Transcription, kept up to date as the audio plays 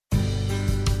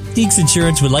Deeks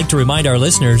Insurance would like to remind our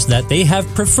listeners that they have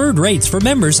preferred rates for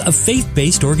members of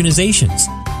faith-based organizations.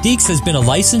 Deeks has been a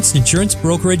licensed insurance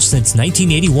brokerage since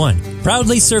 1981,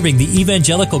 proudly serving the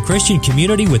evangelical Christian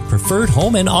community with preferred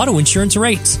home and auto insurance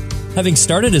rates. Having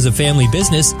started as a family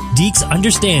business, Deeks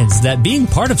understands that being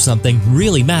part of something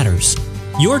really matters.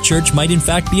 Your church might in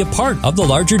fact be a part of the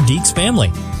larger Deeks family.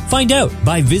 Find out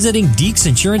by visiting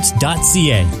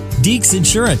deeksinsurance.ca. Deeks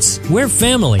Insurance, where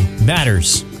family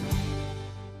matters.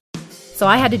 So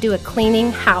I had to do a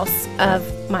cleaning house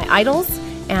of my idols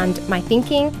and my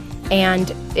thinking,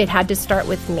 and it had to start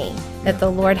with me, that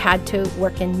the Lord had to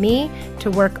work in me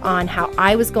to work on how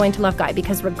I was going to love Guy,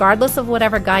 because regardless of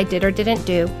whatever Guy did or didn't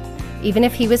do, even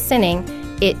if he was sinning,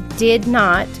 it did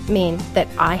not mean that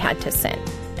I had to sin.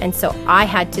 And so I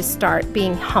had to start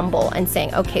being humble and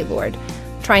saying, okay, Lord,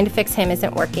 trying to fix him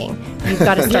isn't working. You've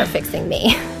got to start fixing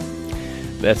me.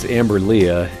 That's Guy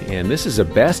Lia, and this is a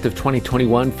Best of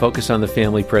 2021 Focus on the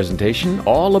Family presentation,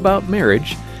 all about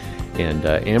marriage. And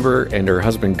Amber and her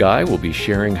husband Guy will be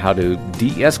sharing how to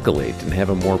de-escalate and have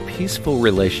a more peaceful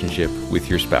relationship with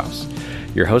your spouse.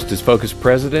 Your host is Focus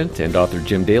President and author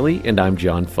Jim Daly, and I'm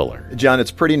John Fuller. John,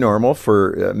 it's pretty normal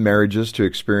for marriages to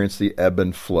experience the ebb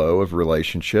and flow of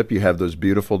relationship. You have those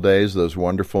beautiful days, those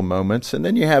wonderful moments, and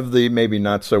then you have the maybe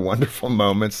not so wonderful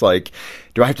moments like,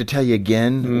 do I have to tell you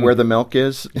again where the milk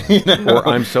is? Or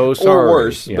I'm so sorry. Or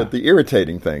worse, but the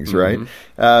irritating things, right?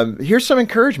 Here's some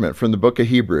encouragement from the book of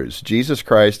Hebrews. Jesus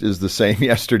Christ is the same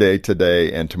yesterday,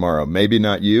 today, and tomorrow. Maybe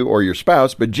not you or your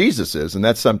spouse, but Jesus is, and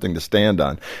that's something to stand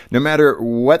on. No matter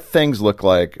what things look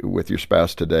like with your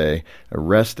spouse today,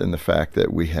 rest in the fact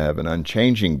that we have an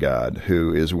unchanging God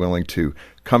who is willing to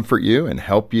comfort you and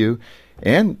help you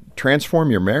and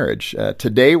transform your marriage.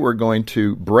 Today we're going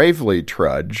to bravely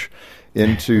trudge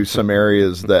into some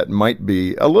areas that might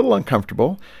be a little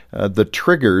uncomfortable, the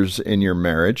triggers in your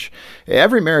marriage.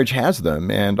 Every marriage has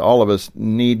them, and all of us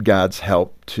need God's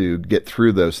help to get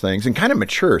through those things and kind of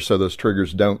mature so those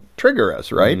triggers don't trigger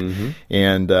us, right?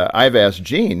 And I've asked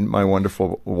Jean, my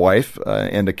wonderful wife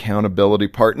and accountability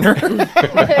partner,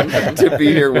 to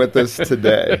be here with us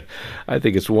today. I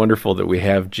think it's wonderful that we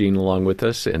have Jean along with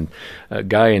us. And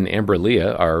Guy and Guy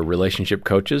Lia are relationship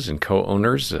coaches and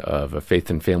co-owners of a faith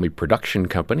and family production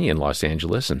company in Los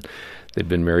Angeles. And they've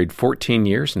been married 14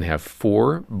 years and have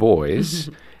 4 boys.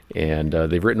 And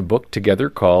they've written a book together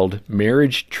called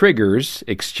Marriage Triggers,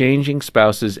 Exchanging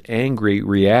Spouses' Angry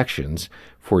Reactions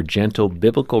for Gentle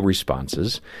Biblical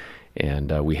Responses.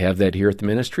 And we have that here at the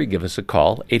ministry. Give us a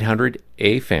call,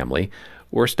 800-A-FAMILY,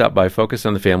 or stop by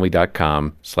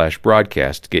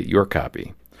focusonthefamily.com/broadcast to get your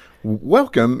copy.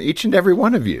 Welcome, each and every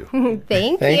one of you. Thank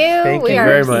you. Thank we you are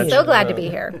very much. so glad to be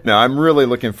here. No, I'm really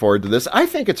looking forward to this. I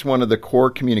think it's one of the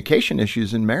core communication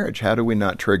issues in marriage. How do we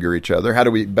not trigger each other? How do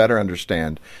we better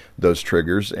understand those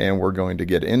triggers? And we're going to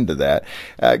get into that.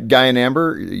 Guy and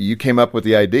Amber, you came up with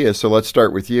the idea, so let's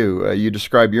start with you. You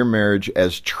describe your marriage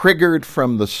as triggered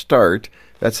from the start.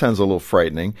 That sounds a little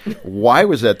frightening. Why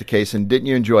was that the case? And didn't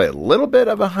you enjoy a little bit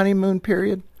of a honeymoon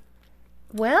period?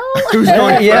 Well, Who's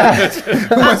going first?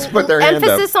 Who wants to put their hand up?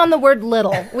 Emphasis on the word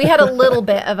little. We had a little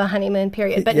bit of a honeymoon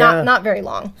period, but not very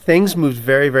long. Things moved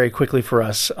very, very quickly for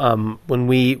us. When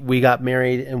we got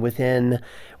married, and within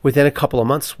a couple of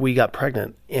months, we got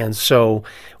pregnant. And so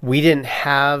we didn't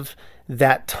have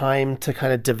that time to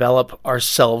kind of develop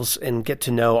ourselves and get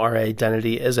to know our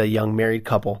identity as a young married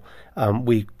couple.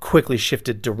 We quickly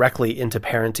shifted directly into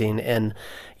parenting, and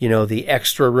the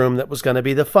extra room that was going to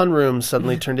be the fun room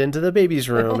suddenly turned into the baby's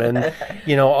room, and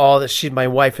all that. My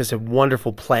wife is a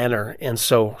wonderful planner, and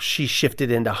so she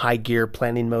shifted into high gear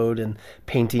planning mode and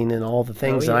painting and all the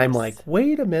things. And I'm like,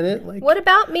 wait a minute, what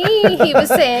about me? He was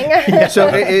saying. So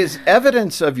is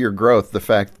evidence of your growth the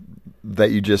fact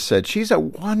that you just said, she's a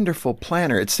wonderful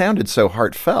planner? It sounded so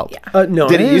heartfelt. Yeah. No,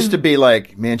 Did it used to be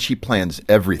like, man, she plans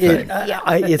everything?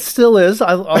 It still is.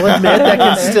 I'll admit that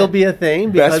can still be a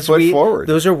thing, because Best foot forward.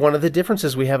 Those are one of the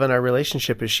differences we have in our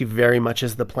relationship. Is she very much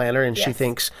is the planner, and she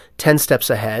thinks 10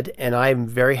 steps ahead, and I'm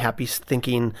very happy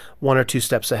thinking 1 or 2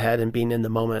 steps ahead and being in the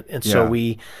moment. And so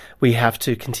we have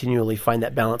to continually find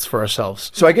that balance for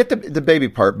ourselves. So I get the baby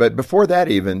part, but before that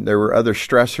even, there were other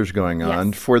stressors going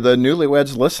on for the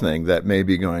newlyweds listening that may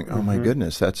be going, oh my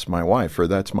goodness, that's my wife or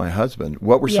that's my husband.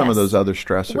 What were some of those other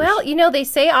stressors? Well, they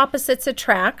say opposites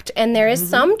attract, and there is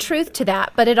some truth to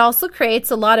that, but it also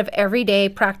creates a lot of everyday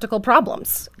practical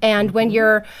problems. And when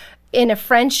you're in a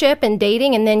friendship and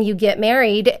dating and then you get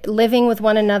married, living with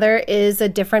one another is a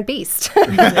different beast.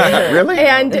 Really?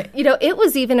 And, it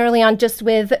was even early on just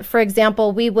with, for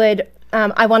example, we would,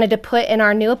 I wanted to put in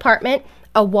our new apartment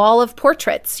a wall of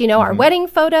portraits, our wedding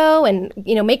photo, and,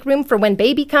 make room for when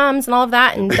baby comes and all of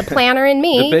that, and the planner and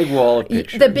me. The big wall of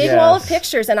pictures. The big wall of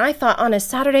pictures. And I thought, on a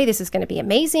Saturday, this is going to be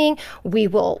amazing.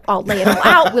 I'll lay it all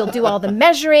out. We'll do all the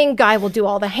measuring. Guy will do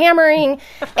all the hammering.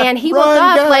 And he woke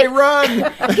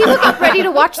up he woke up ready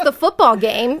to watch the football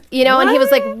game, and he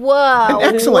was like, whoa.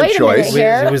 An excellent choice.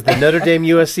 It was the Notre Dame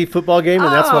USC football game,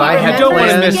 and that's what I had You don't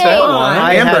want to miss that one.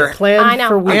 I had planned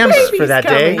for weeks for that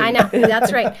day. I know.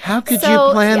 That's right. How could you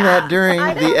plan that during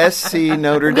the SC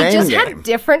Notre Dame game? We just game? had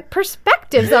different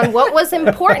perspectives on what was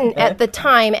important at the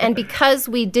time, and because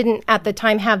we didn't at the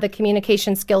time have the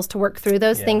communication skills to work through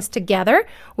those things together,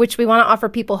 which we want to offer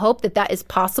people hope that is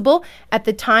possible. At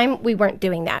the time, we weren't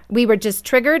doing that. We were just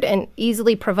triggered and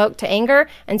easily provoked to anger,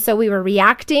 and so we were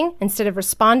reacting instead of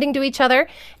responding to each other,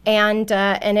 and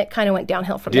it kind of went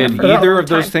downhill from there. Did either of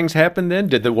those things happen then?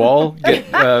 Did the wall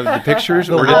get the pictures,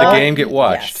 or did the game get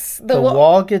watched? Yes. The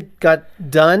wall got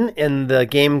done, and the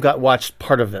game got watched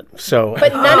part of it. So,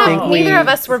 but neither of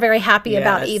us were very happy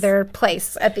about either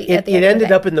place at the end. It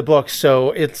ended up in the book,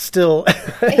 so it's still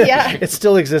it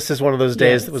still exists as one of those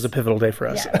days that was a pivotal day for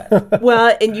us. Yeah.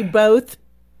 Well, and you both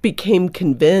became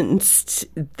convinced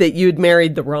that you had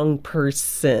married the wrong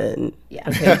person. Yeah.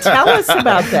 Okay, tell us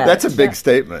about that. That's a big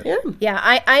statement. Yeah,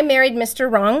 I married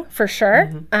Mr. Wrong for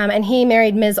sure, and he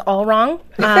married Ms. All Wrong.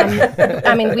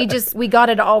 I mean, we got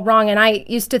it all wrong, and I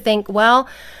used to think, well,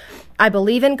 I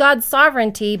believe in God's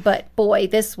sovereignty, but boy,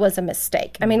 this was a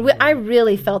mistake. I mean, I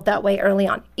really felt that way early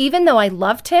on. Even though I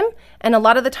loved him, and a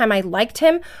lot of the time I liked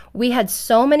him, we had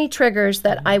so many triggers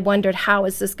that I wondered, how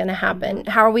is this going to happen?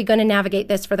 How are we going to navigate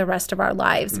this for the rest of our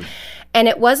lives? And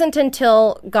it wasn't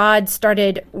until God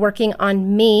started working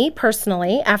on me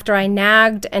personally, after I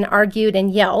nagged and argued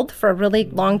and yelled for a really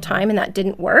long time, and that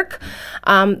didn't work.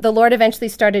 The Lord eventually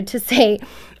started to say,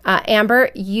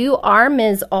 Amber, you are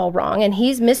Ms. All Wrong, and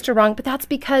he's Mr. Wrong, but that's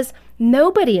because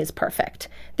nobody is perfect.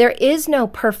 There is no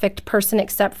perfect person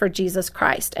except for Jesus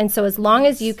Christ. And so as long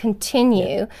as you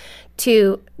continue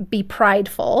to be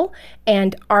prideful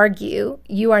and argue,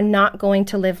 you are not going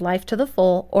to live life to the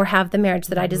full or have the marriage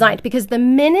that I designed. Because the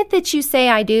minute that you say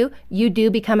I do, you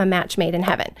do become a match made in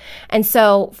heaven. And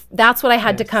so that's what I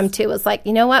had to come to, was like,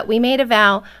 you know what? We made a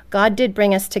vow. God did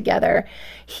bring us together.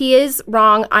 He is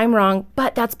wrong. I'm wrong.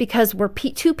 But that's because we're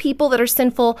two people that are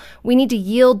sinful. We need to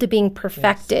yield to being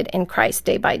perfected in Christ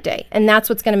day by day. And that's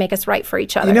what's going to make us right for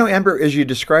each other. You know, Amber, as you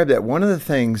describe that, one of the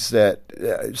things that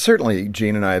certainly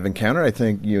Gene and I have encountered, I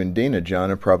think you and Dina, John,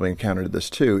 have probably encountered this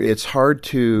too. It's hard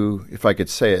to, if I could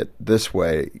say it this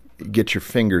way, get your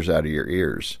fingers out of your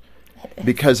ears.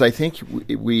 Because I think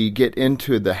we get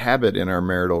into the habit in our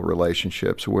marital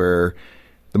relationships where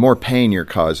the more pain you're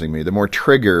causing me, the more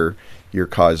trigger you're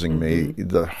causing me,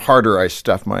 the harder I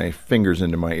stuff my fingers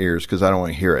into my ears because I don't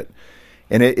want to hear it.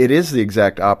 And it is the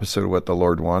exact opposite of what the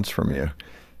Lord wants from you,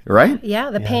 right?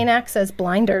 Yeah, the pain acts as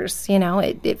blinders. You know,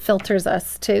 it filters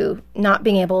us to not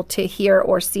being able to hear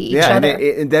or see each other.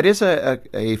 And that is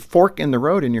a fork in the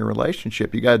road in your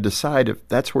relationship. You got to decide if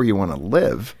that's where you want to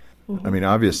live. I mean,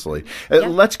 obviously.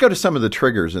 Let's go to some of the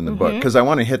triggers in the book, because I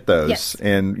want to hit those. Yes.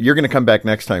 And you're going to come back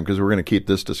next time because we're going to keep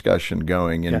this discussion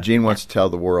going. And Jean wants to tell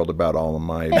the world about all of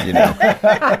my,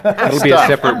 It'll be a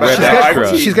separate web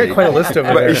extra. She's got quite a list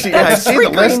over there. I see the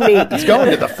list. It's going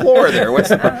to the floor there.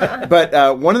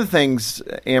 But one of the things,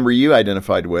 Amber, you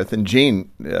identified with, and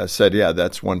Jean said, yeah,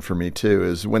 that's one for me too,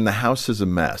 is when the house is a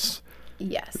mess.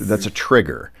 Yes. That's a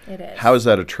trigger. It is. How is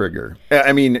that a trigger?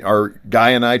 I mean, are Guy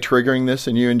and I triggering this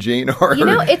and you and Jean? Or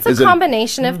it's a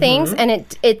combination of things, and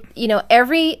it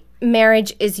every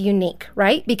marriage is unique,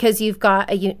 right? Because you've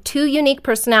got two unique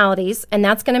personalities, and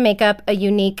that's going to make up a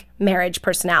unique marriage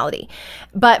personality.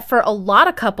 But for a lot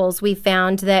of couples, we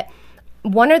found that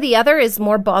one or the other is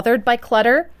more bothered by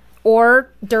clutter or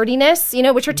dirtiness,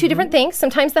 which are two different things.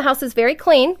 Sometimes the house is very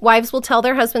clean. Wives will tell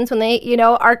their husbands when they,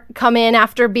 are come in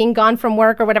after being gone from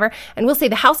work or whatever, and we'll say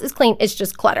the house is clean. It's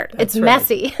just cluttered. It's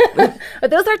messy.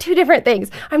 But those are two different things.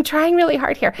 I'm trying really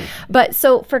hard here. But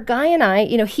so for Guy and I,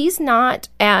 he's not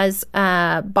as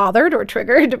bothered or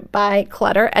triggered by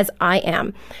clutter as I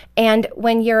am. And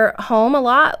when you're home a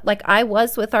lot, like I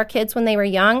was with our kids when they were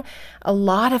young, a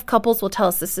lot of couples will tell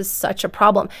us this is such a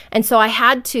problem. And so I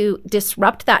had to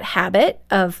disrupt that habit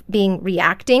of being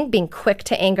quick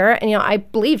to anger. And, I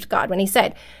believed God when he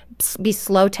said, be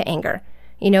slow to anger,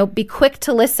 be quick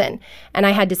to listen. And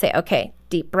I had to say, okay,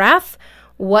 deep breath.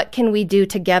 What can we do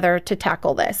together to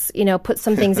tackle this? Put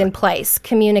some things in place,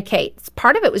 communicate.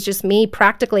 Part of it was just me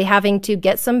practically having to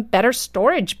get some better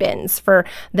storage bins for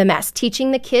the mess,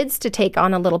 teaching the kids to take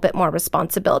on a little bit more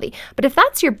responsibility. But if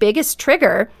that's your biggest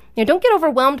trigger, don't get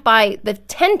overwhelmed by the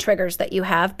 10 triggers that you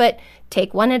have, but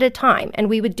take one at a time. And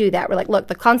we would do that. We're like, look,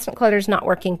 the constant clutter is not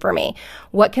working for me.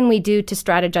 What can we do to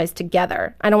strategize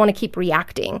together? I don't want to keep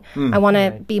reacting. I want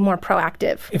to be more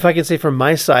proactive. If I could say from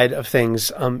my side of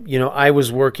things, I was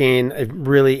working a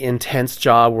really intense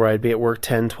job where I'd be at work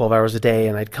 10, 12 hours a day,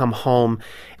 and I'd come home,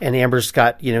 and Amber's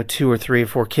got, 2 or 3 or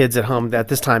 4 kids at home. At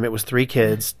this time, it was 3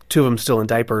 kids, 2 of them still in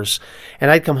diapers.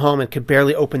 And I'd come home and could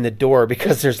barely open the door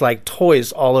because there's like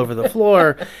toys all over the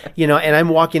floor, and I'm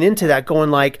walking into that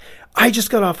going like, I just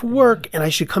got off work and I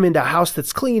should come into a house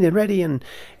that's clean and ready, and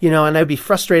and I'd be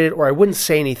frustrated, or I wouldn't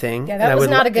say anything. Yeah, that was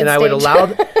not a good stage.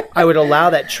 I would allow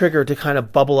that trigger to kind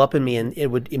of bubble up in me, and it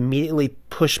would immediately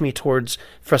push me towards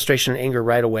frustration and anger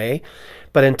right away.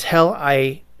 But until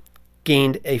I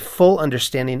gained a full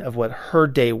understanding of what her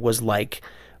day was like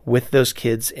with those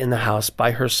kids in the house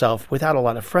by herself, without a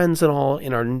lot of friends at all,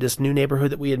 in this new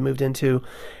neighborhood that we had moved into,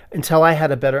 until I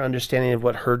had a better understanding of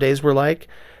what her days were like,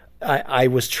 I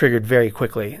was triggered very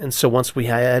quickly. And so once we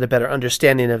had a better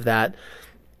understanding of that,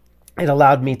 it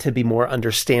allowed me to be more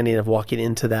understanding of walking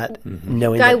into that,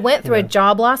 knowing Guy that, went through a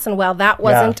job loss, and while that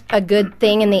wasn't a good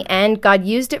thing in the end, God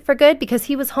used it for good because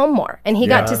he was home more, and he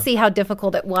got to see how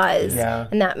difficult it was,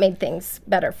 and that made things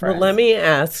better for us. Let me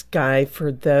ask, Guy,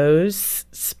 for those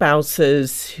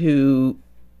spouses who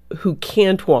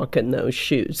can't walk in those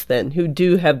shoes, then, who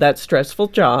do have that stressful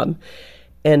job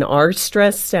and are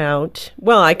stressed out.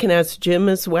 Well, I can ask Jim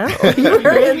as well. You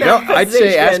were in that I'd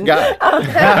say ask Guy.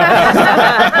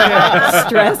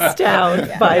 Stressed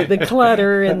out by the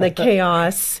clutter and the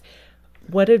chaos.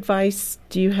 What advice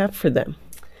do you have for them?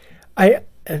 I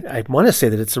want to say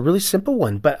that it's a really simple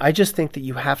one, but I just think that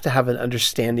you have to have an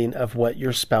understanding of what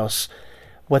your spouse,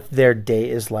 what their day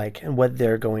is like and what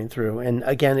they're going through. And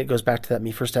again, it goes back to that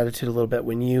me first attitude a little bit.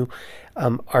 When you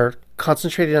are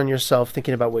concentrated on yourself,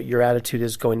 thinking about what your attitude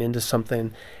is going into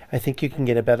something, I think you can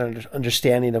get a better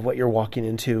understanding of what you're walking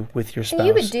into with your spouse. And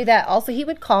you would do that also. He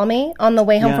would call me on the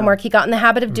way home from work. He got in the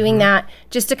habit of doing that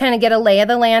just to kind of get a lay of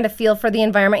the land, a feel for the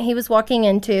environment he was walking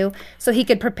into, so he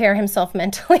could prepare himself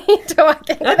mentally to walk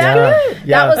into that.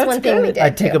 That was one thing we did.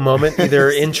 I'd take a moment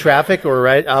either in traffic or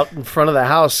right out in front of the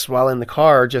house while in the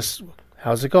car, just...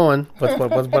 How's it going? What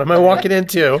am I walking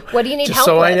into? What do you need just help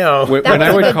so with? I know. When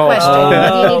I would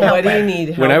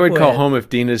call home, if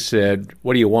Dina said,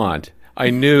 "What do you want?"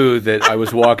 I knew that I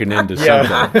was walking into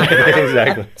something.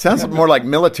 Exactly. Sounds more like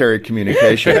military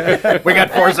communication. We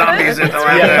got 4 zombies in the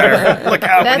there. Look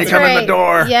out when you come in the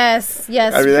door. Yes. I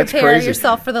mean, that's Prepare crazy.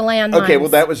 yourself for the landmines. Okay, well,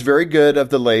 that was very good of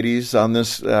the ladies on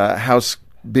this house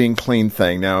being clean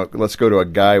thing. Now, let's go to a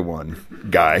guy one.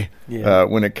 Guy,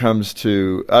 when it comes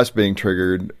to us being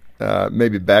triggered,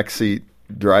 maybe backseat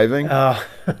driving. I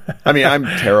mean, I'm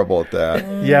terrible at that.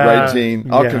 Right,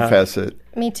 Gene? I'll confess it.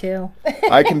 Me too.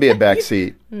 I can be a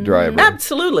backseat driver.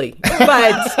 Absolutely.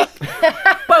 But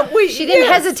she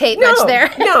didn't hesitate much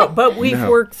there. No, but we've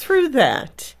worked through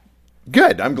that.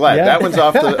 Good. I'm glad. That one's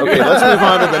off the... Okay, let's move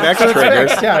on to the next trigger.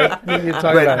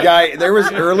 But Guy, there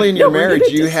was early in your marriage,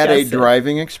 you had a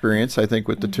driving experience, I think,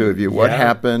 with the two of you. What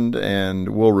happened? And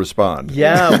we'll respond.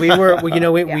 Yeah, we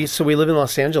live in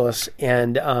Los Angeles,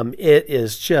 and it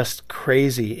is just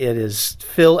crazy. It is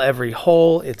fill every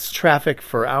hole. It's traffic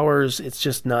for hours. It's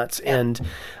just nuts. And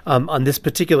on this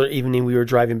particular evening, we were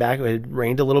driving back. It had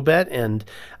rained a little bit, and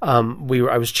I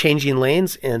was changing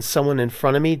lanes, and someone in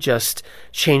front of me just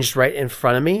changed right in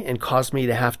front of me and caused me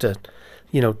to have to,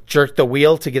 jerk the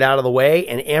wheel to get out of the way.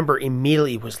 And Amber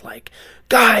immediately was like,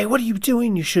 "Guy, what are you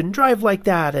doing? You shouldn't drive like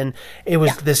that." And it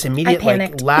was this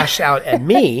immediate lash out at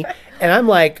me. And I'm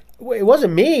like, it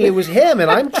wasn't me, it was him,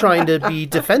 and I'm trying to be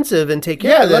defensive and take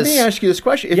care of this. Let me ask you this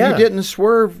question. If you didn't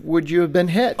swerve, would you have been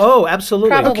hit? Oh,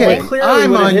 absolutely. Probably. Okay,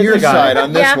 I'm on your side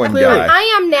on this one, Guy. I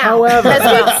am now. However,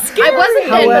 I wasn't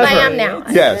then, but I am now.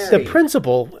 Yes. The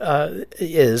principle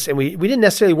is, and we didn't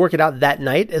necessarily work it out that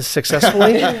night as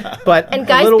successfully, but and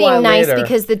Guy's being nice later,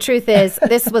 because the truth is,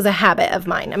 this was a habit of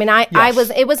mine. I mean,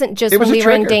 it wasn't just when we were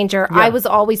in danger. I was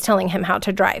always telling him how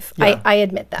to drive. I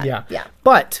admit that. Yeah.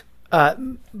 But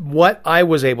what I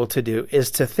was able to do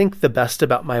is to think the best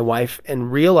about my wife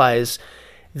and realize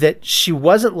that she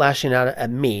wasn't lashing out at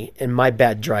me and my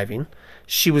bad driving.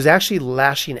 She was actually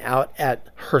lashing out at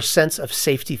her sense of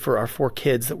safety for our 4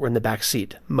 kids that were in the back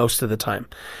seat most of the time.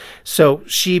 So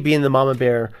she, being the mama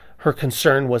bear, her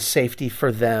concern was safety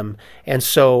for them. And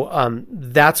so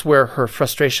that's where her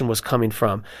frustration was coming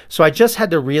from. So I just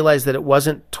had to realize that it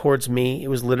wasn't towards me. It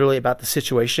was literally about the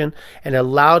situation, and it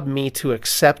allowed me to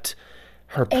accept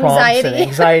her prompts and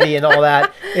anxiety and all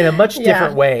that in a much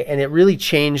different way. And it really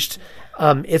changed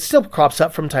It still crops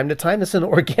up from time to time. It's an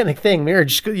organic thing.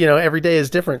 Marriage, every day is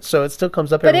different, so it still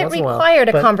comes up every once in a while. But it required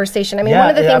a conversation. I mean,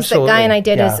 one of the things that Guy and I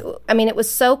did is, it was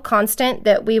so constant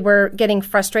that we were getting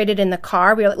frustrated in the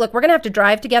car. We were like, look, we're going to have to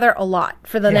drive together a lot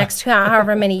for the next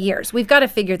however many years. We've got to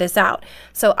figure this out.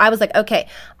 So I was like, okay,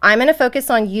 I'm going to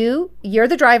focus on you. You're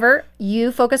the driver.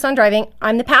 You focus on driving.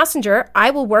 I'm the passenger.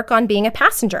 I will work on being a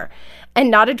passenger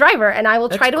and not a driver. And I will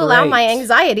try to allow my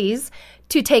anxieties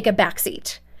to take a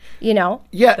backseat. Yeah,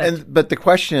 but the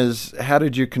question is, how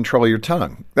did you control your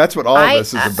tongue? That's what all of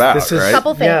this is about, right? A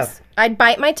couple things. Yeah. I'd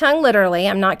bite my tongue, literally.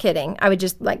 I'm not kidding. I would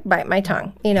just bite my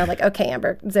tongue, okay,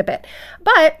 Amber, zip it.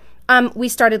 But we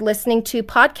started listening to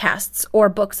podcasts or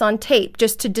books on tape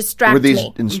just to distract me. Were these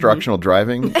instructional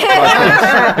driving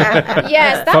podcasts?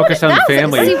 Yes. Focus on the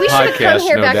family see, we should have come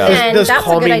here back then. Those That's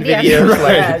a good idea.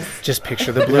 Videos, just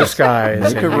picture the blue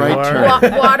skies. Make a right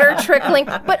turn. Water trickling.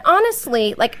 But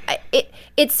honestly,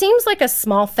 it seems like a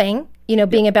small thing,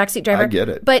 being a backseat driver. I get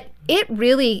it. But it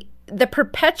really, the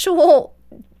perpetual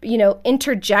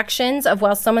interjections of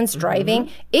while someone's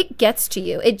driving, it gets to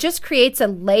you. It just creates a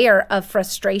layer of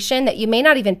frustration that you may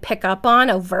not even pick up on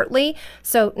overtly.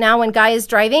 So now when Guy is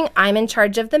driving, I'm in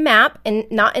charge of the map and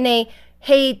not in a,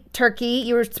 hey, turkey,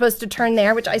 you were supposed to turn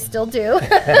there, which I still do. Sometimes.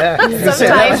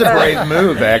 That was a brave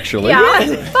move, actually.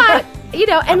 Yeah, but,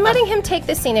 and letting him take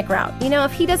the scenic route.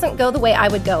 If he doesn't go the way I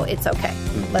would go, it's okay.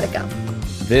 Let it go.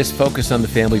 This Focus on the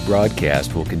Family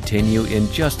broadcast will continue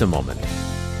in just a moment.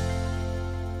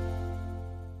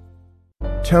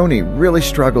 Tony really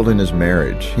struggled in his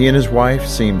marriage. He and his wife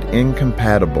seemed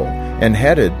incompatible and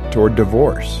headed toward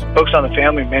divorce. Focus on the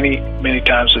Family many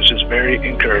times was just very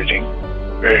encouraging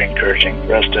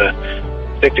for us to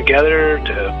stick together,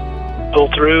 to pull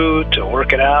through, to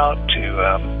work it out,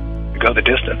 to go the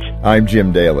distance. I'm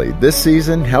Jim Daly. This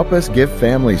season, help us give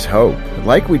families hope,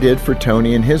 like we did for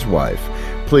Tony and his wife.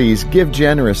 Please give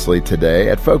generously today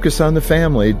at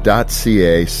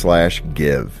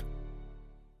focusonthefamily.ca/give.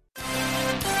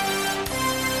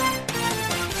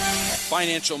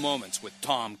 Financial Moments with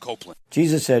Tom Copeland.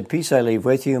 Jesus said, "Peace I leave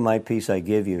with you, my peace I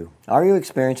give you." Are you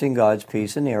experiencing God's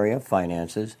peace in the area of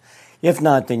finances? If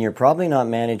not, then you're probably not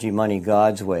managing money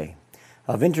God's way.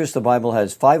 Of interest, the Bible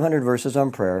has 500 verses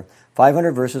on prayer,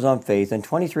 500 verses on faith, and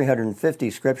 2,350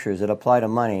 scriptures that apply to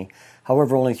money.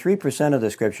 However, only 3% of the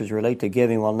scriptures relate to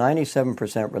giving, while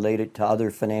 97% relate to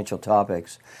other financial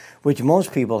topics, which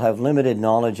most people have limited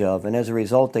knowledge of, and as a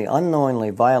result, they unknowingly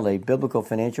violate biblical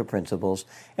financial principles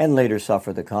and later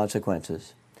suffer the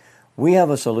consequences. We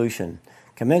have a solution.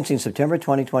 Commencing September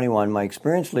 2021, my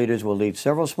experienced leaders will lead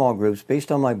several small groups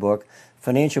based on my book,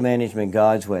 Financial Management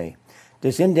God's Way.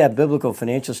 This in-depth biblical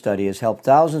financial study has helped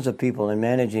thousands of people in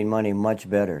managing money much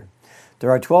better.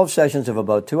 There are 12 sessions of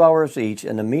about 2 hours each,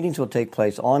 and the meetings will take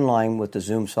place online with the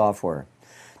Zoom software.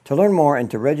 To learn more and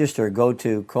to register, go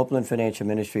to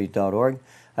CopelandFinancialMinistries.org.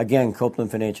 Again,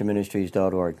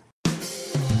 CopelandFinancialMinistries.org.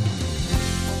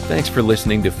 Thanks for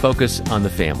listening to Focus on the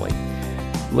Family.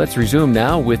 Let's resume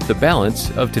now with the balance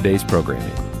of today's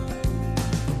programming.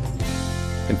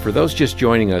 And for those just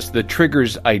joining us, the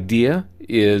triggers idea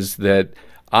is that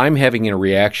I'm having a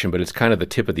reaction, but it's kind of the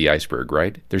tip of the iceberg,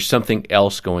 right? There's something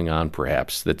else going on,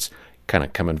 perhaps, that's kind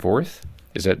of coming forth.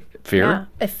 Is that fear? Yeah,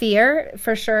 a fear,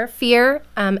 for sure. Fear,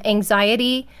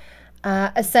 anxiety,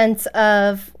 a sense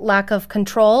of lack of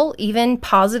control, even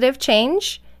positive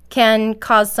change can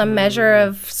cause some measure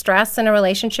of stress in a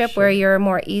relationship where you're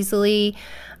more easily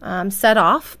set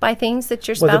off by things that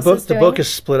your spouse is doing. The book is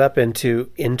split up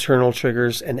into internal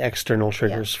triggers and external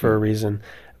triggers for a reason.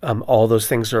 All those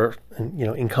things are,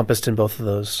 encompassed in both of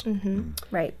those. Mm-hmm.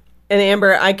 Right. And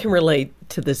Amber, I can relate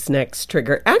to this next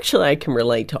trigger. Actually, I can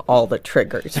relate to all the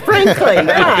triggers, frankly.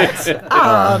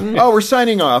 We're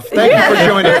signing off. Thank you for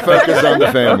joining Focus on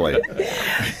the Family.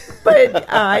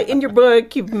 But in your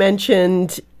book, you've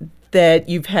mentioned that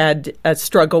you've had a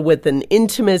struggle with an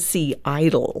intimacy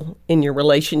idol in your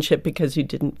relationship because you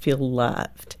didn't feel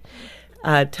loved.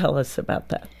 Tell us about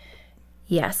that.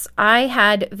 Yes, I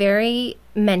had very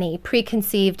many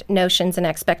preconceived notions and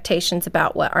expectations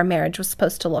about what our marriage was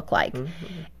supposed to look like. Mm-hmm.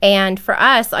 And for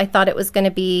us, I thought it was going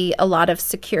to be a lot of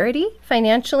security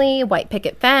financially, white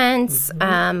picket fence,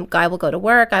 Guy will go to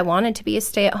work. I wanted to be a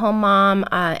stay-at-home mom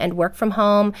and work from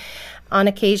home on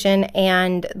occasion.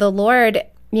 And the Lord,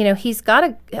 he's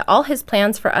got all his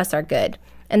plans for us are good,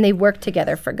 and they work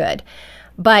together for good.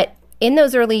 But in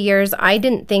those early years, I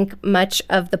didn't think much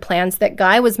of the plans that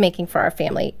Guy was making for our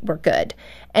family were good.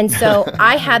 And so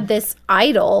I had this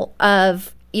idol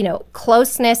of,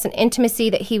 closeness and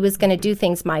intimacy, that he was going to do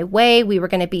things my way. We were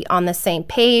going to be on the same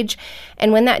page.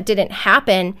 And when that didn't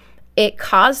happen, it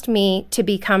caused me to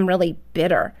become really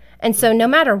bitter. And so no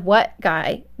matter what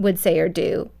Guy would say or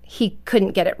do, he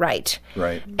couldn't get it right.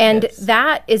 Right. And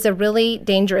that is a really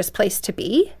dangerous place to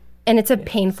be. And it's a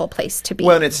painful place to be.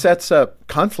 Well, and it sets up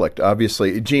conflict,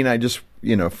 obviously. Jean, I just,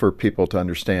 for people to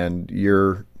understand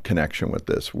your connection with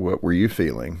this, what were you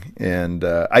feeling? And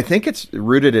I think it's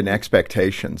rooted in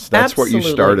expectations. That's what you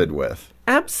started with.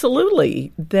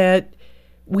 Absolutely. That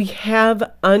we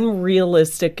have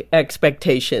unrealistic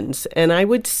expectations. And I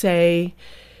would say,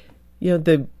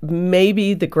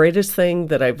 maybe the greatest thing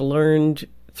that I've learned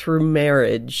through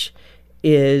marriage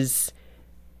is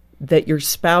that your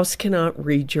spouse cannot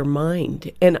read your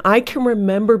mind. And I can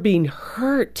remember being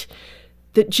hurt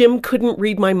that Jim couldn't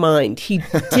read my mind. He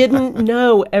didn't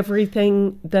know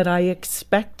everything that I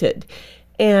expected.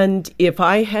 And if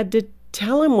I had to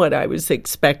tell him what I was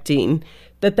expecting,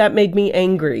 that made me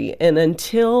angry. And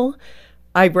until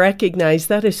I recognize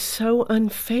that is so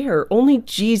unfair. Only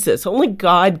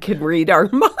God can read our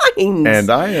minds. And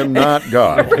I am not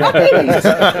God. Right.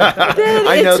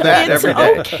 I know that every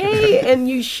day. It's okay. And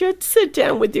you should sit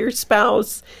down with your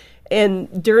spouse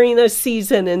and during a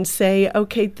season and say,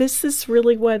 okay, this is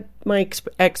really what my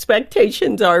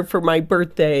expectations are for my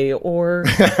birthday or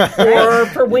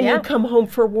for when you come home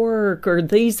for work, or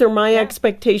these are my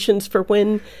expectations for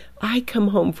when I come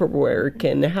home from work,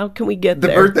 and how can we get there?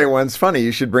 The birthday one's funny.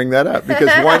 You should bring that up because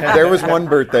there was one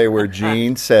birthday where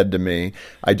Jean said to me,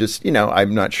 I just,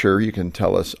 I'm not sure you can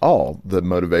tell us all the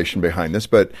motivation behind this,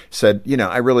 but said,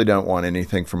 I really don't want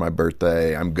anything for my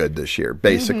birthday. I'm good this year,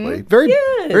 basically.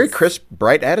 Very crisp,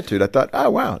 bright attitude. I thought,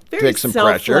 oh, wow, take some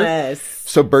pressure.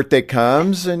 So birthday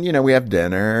comes and, we have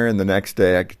dinner, and the next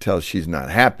day I could tell she's not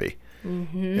happy.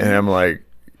 And I'm like,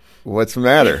 what's the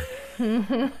matter?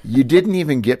 You didn't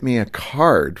even get me a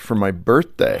card for my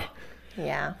birthday.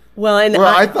 Yeah. Well,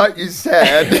 I thought you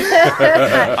said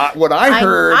what I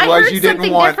heard was you didn't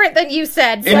want something different than you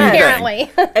said. So anything.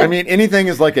 Apparently, I mean, anything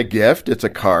is like a gift. It's a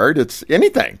card. It's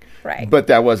anything. Right. But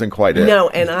that wasn't quite it. No,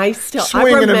 and I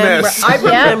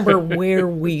remember where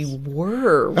we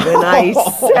were when I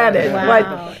said it.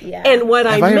 Wow. And what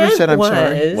I meant ever said I'm was,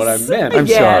 sorry? What I meant. I'm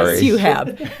sorry. Yes, you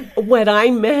have. What I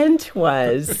meant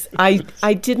was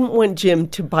I didn't want Jim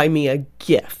to buy me a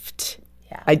gift.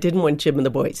 Yeah. I didn't want Jim and the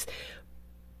boys.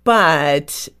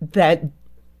 But that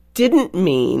didn't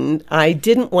mean I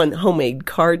didn't want homemade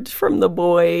cards from the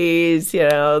boys,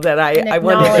 that I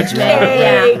wanted a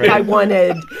cake, I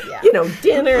wanted,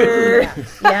 dinner.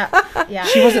 Yeah.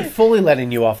 She wasn't fully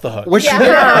letting you off the hook. What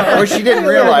she didn't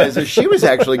realize is she was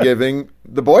actually giving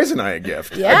the boys and I a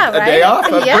gift. Yeah, a day off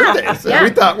of birthdays. Yeah. And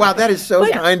we thought, wow, that is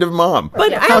so kind of Mom.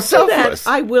 But how after selfless. that,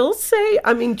 I will say,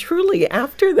 truly,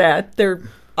 after that,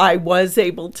 I was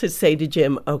able to say to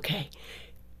Jim, okay,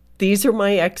 these are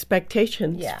my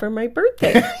expectations for my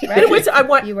birthday.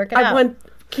 Right.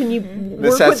 Can you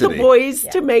work with the boys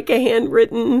to make a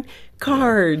handwritten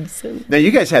cards? Now,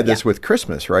 you guys had this with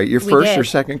Christmas, right? Your first or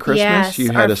second Christmas? Yes,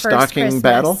 you had a stocking Christmas.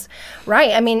 battle?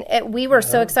 Right. I mean, we were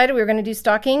so excited we were going to do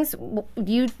stockings.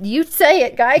 You say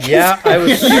it, Guy. Yeah, I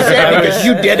was.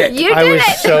 You did it. I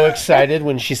was so excited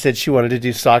when she said she wanted to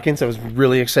do stockings. I was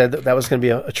really excited that was going to be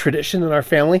a tradition in our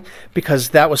family, because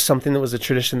that was something that was a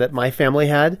tradition that my family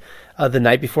had. The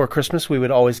night before Christmas, we would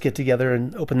always get together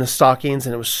and open the stockings,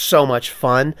 and it was so much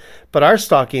fun. But our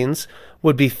stockings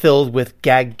would be filled with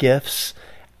gag gifts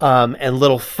and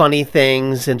little funny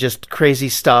things and just crazy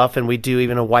stuff. And we'd do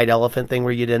even a white elephant thing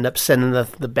where you'd end up sending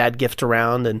the bad gift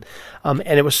around. And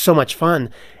it was so much fun.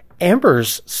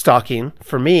 Amber's stocking,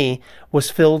 for me,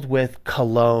 was filled with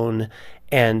cologne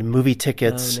and movie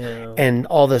tickets and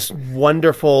all this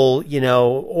wonderful,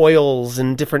 oils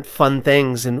and different fun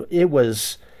things. And it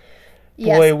was...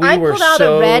 Yes, boy, I pulled out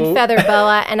a red feather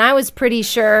boa, and I was pretty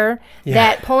sure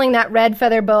that pulling that red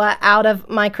feather boa out of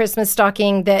my Christmas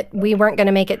stocking that we weren't going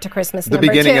to make it to Christmas The number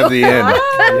beginning 2. of the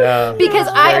end. Because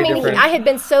I had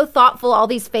been so thoughtful, all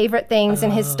these favorite things in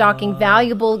his stocking,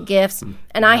 valuable gifts,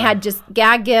 and I had just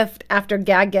gag gift after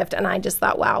gag gift, and I just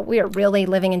thought, wow, we are really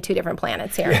living in two different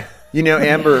planets here.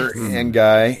 Amber and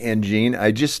Guy and Jean,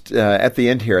 I just, at the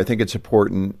end here, I think it's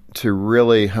important to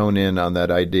really hone in on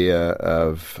that idea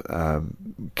of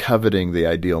coveting the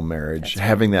ideal marriage,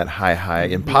 having that high,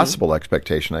 impossible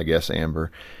expectation, I guess,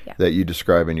 Amber, that you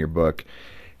describe in your book.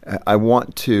 I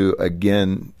want to,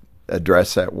 again,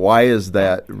 address that. Why is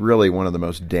that really one of the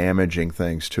most damaging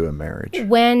things to a marriage?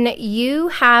 When you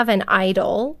have an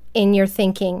idol in your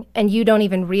thinking and you don't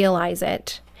even realize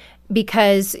it,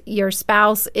 because your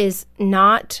spouse is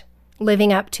not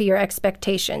living up to your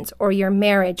expectations or your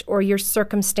marriage or your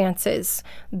circumstances.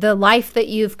 The life that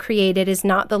you've created is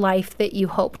not the life that you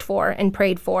hoped for and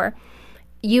prayed for.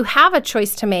 you have a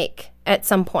choice to make at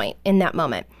some point in that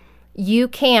moment. You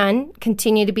can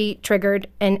continue to be triggered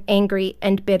and angry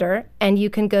and bitter, and you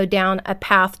can go down a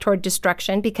path toward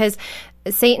destruction, because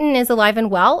Satan is alive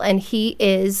and well, and he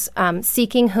is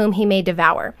seeking whom he may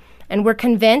devour. And we're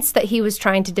convinced that he was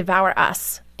trying to devour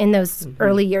us in those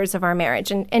early years of our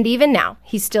marriage. And even now,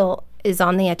 he still is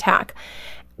on the attack.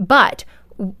 But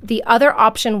the other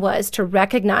option was to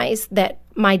recognize that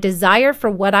my desire for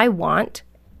what I want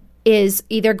is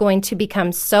either going to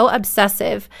become so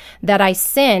obsessive that I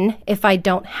sin if I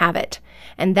don't have it.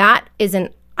 And that is an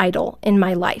idol in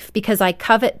my life, because I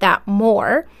covet that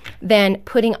more than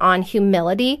putting on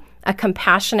humility, a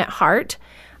compassionate heart,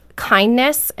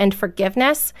 kindness and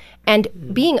forgiveness, and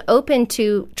being open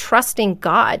to trusting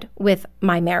God with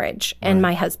my marriage and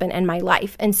my husband and my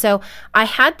life. And so I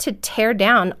had to tear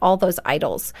down all those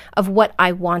idols of what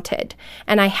I wanted.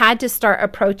 And I had to start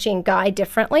approaching Guy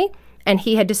differently, and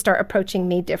he had to start approaching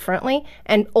me differently.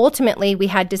 And ultimately, we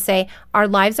had to say, our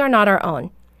lives are not our own.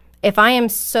 If I am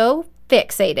so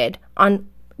fixated on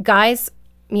Guy's,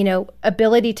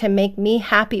 ability to make me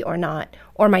happy or not,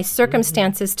 or my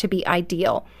circumstances to be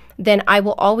ideal, then I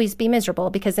will always be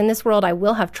miserable, because in this world I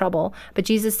will have trouble. But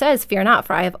Jesus says, fear not,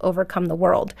 for I have overcome the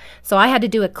world. So I had to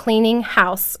do a cleaning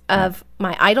house of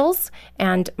my idols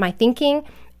and my thinking.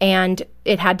 And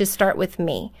it had to start with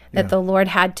me, that the Lord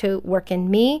had to work in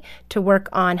me to work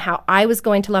on how I was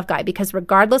going to love Guy. Because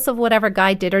regardless of whatever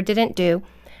Guy did or didn't do,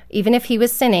 even if he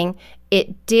was sinning,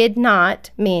 it did not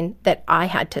mean that I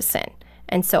had to sin.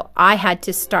 And so I had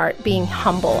to start being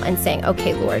humble and saying,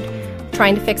 okay, Lord,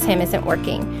 trying to fix him isn't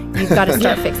working. You've got to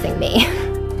start fixing me.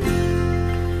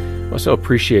 I also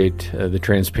appreciate the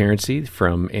transparency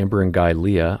from Amber and Guy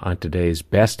Lia on today's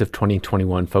Best of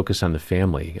 2021 Focus on the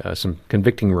Family. Some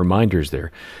convicting reminders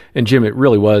there. And Jim, it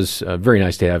really was very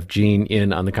nice to have Jean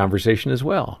in on the conversation as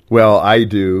well. Well, I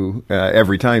do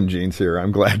every time Jean's here.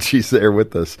 I'm glad she's there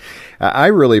with us. I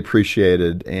really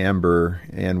appreciated Amber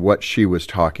and what she was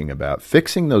talking about.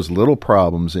 Fixing those little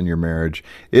problems in your marriage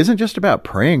isn't just about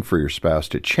praying for your spouse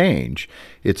to change.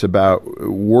 It's about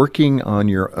working on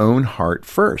your own heart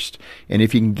first. And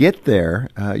if you can get there,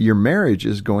 your marriage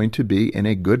is going to be in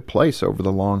a good place over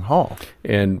the long haul.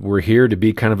 And we're here to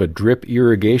be kind of a drip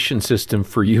irrigation system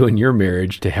for you and your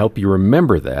marriage to help you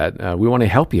remember that. We want to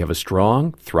help you have a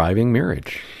strong, thriving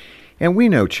marriage. And we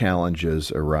know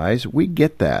challenges arise. We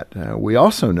get that. We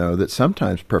also know that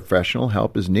sometimes professional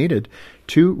help is needed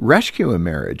to rescue a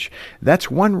marriage.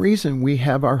 That's one reason we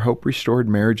have our Hope Restored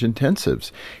Marriage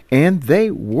Intensives. And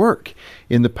they work.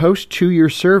 In the post-2-year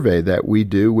survey that we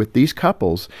do with these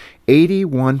couples,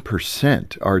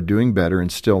 81% are doing better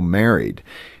and still married.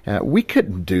 We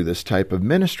couldn't do this type of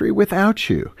ministry without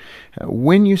you.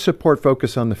 When you support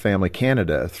Focus on the Family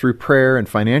Canada through prayer and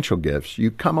financial gifts,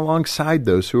 you come alongside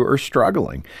those who are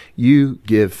struggling. You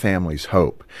give families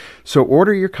hope. So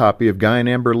order your copy of Guy and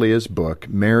Amber Lia's book,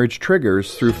 Marriage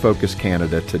Triggers, through Focus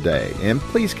Canada today. And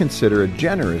please consider a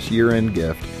generous year-end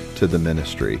gift to the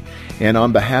ministry. And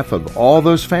on behalf of all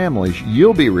those families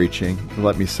you'll be reaching,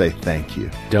 let me say thank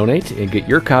you. Donate and get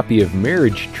your copy of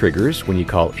Marriage Triggers when you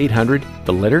call 800,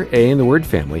 the letter A in the word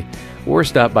family, or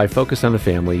stop by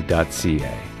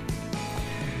focusonthefamily.ca.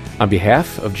 On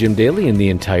behalf of Jim Daly and the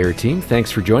entire team,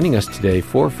 thanks for joining us today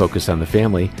for Focus on the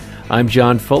Family. I'm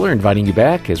John Fuller, inviting you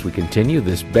back as we continue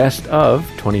this Best of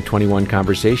 2021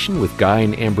 conversation with Guy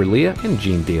and Amber Lia and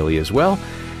Jean Daly as well,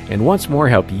 and once more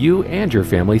help you and your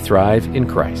family thrive in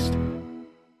Christ.